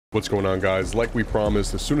What's going on, guys? Like we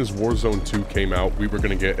promised, as soon as Warzone 2 came out, we were going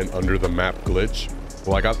to get an under the map glitch.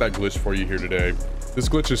 Well, I got that glitch for you here today. This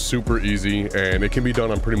glitch is super easy and it can be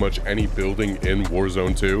done on pretty much any building in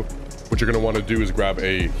Warzone 2. What you're going to want to do is grab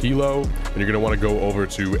a helo and you're going to want to go over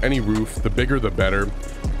to any roof. The bigger the better,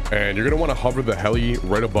 and you're going to want to hover the heli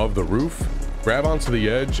right above the roof, grab onto the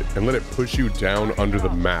edge and let it push you down under the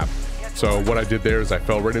map. So what I did there is I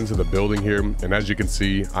fell right into the building here, and as you can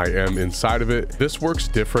see, I am inside of it. This works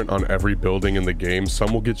different on every building in the game.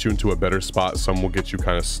 Some will get you into a better spot, some will get you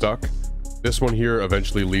kind of stuck. This one here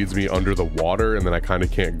eventually leads me under the water, and then I kind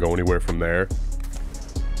of can't go anywhere from there.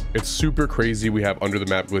 It's super crazy. We have under the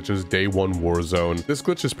map glitches day one Warzone. This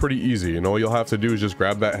glitch is pretty easy, and all you'll have to do is just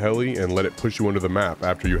grab that heli and let it push you under the map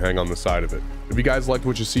after you hang on the side of it. If you guys liked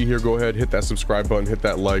what you see here, go ahead, hit that subscribe button, hit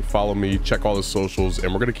that like, follow me, check all the socials,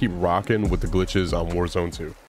 and we're gonna keep rocking with the glitches on Warzone 2.